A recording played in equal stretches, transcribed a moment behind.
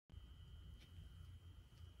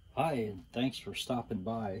Hi, and thanks for stopping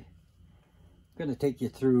by. I'm going to take you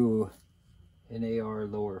through an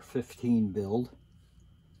AR-15 build.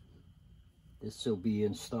 This will be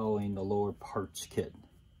installing the lower parts kit.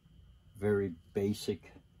 Very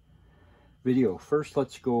basic video. First,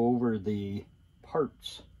 let's go over the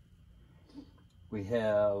parts. We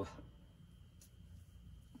have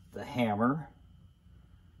the hammer,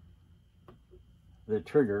 the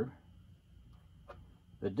trigger,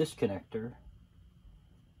 the disconnector,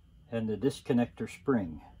 and the disconnector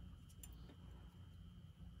spring.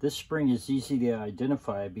 This spring is easy to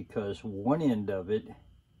identify because one end of it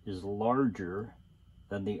is larger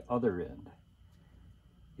than the other end.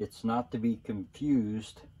 It's not to be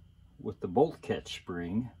confused with the bolt catch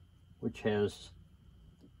spring, which has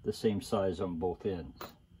the same size on both ends.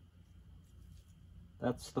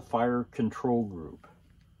 That's the fire control group.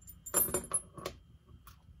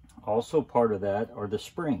 Also part of that are the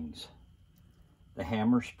springs. The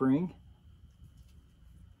hammer spring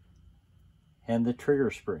and the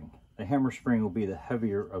trigger spring. The hammer spring will be the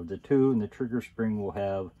heavier of the two, and the trigger spring will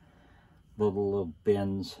have little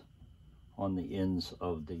bends on the ends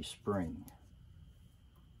of the spring.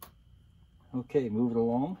 Okay, moving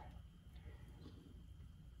along.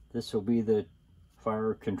 This will be the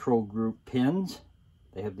fire control group pins.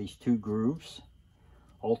 They have these two grooves.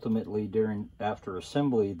 Ultimately, after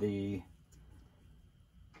assembly, the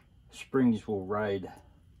springs will ride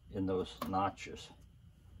in those notches.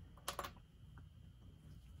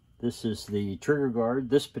 This is the trigger guard.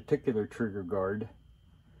 This particular trigger guard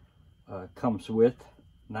comes with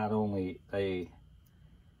not only a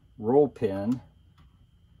roll pin,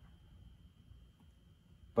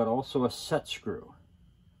 but also a set screw.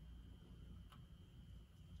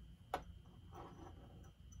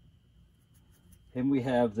 And we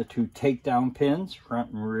have the two takedown pins,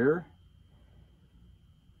 front and rear.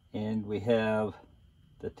 And we have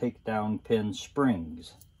the takedown pin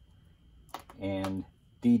springs and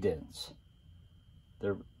D-dents.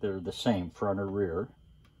 They're the same, front or rear.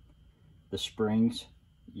 The springs,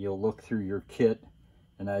 you'll look through your kit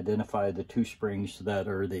and identify the two springs that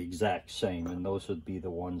are the exact same, and those would be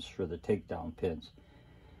the ones for the takedown pins.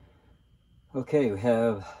 Okay, we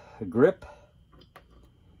have a grip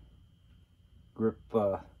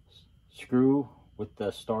screw with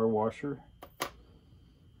the star washer,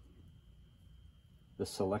 the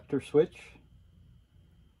selector switch,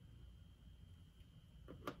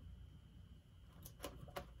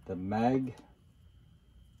 the mag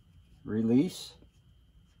release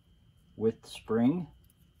with spring,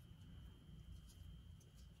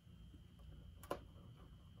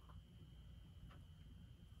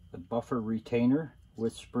 the buffer retainer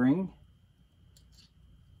with spring,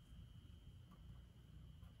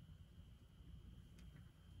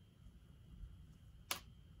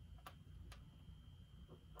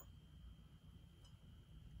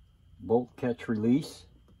 bolt catch release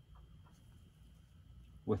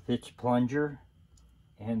with its plunger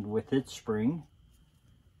and with its spring,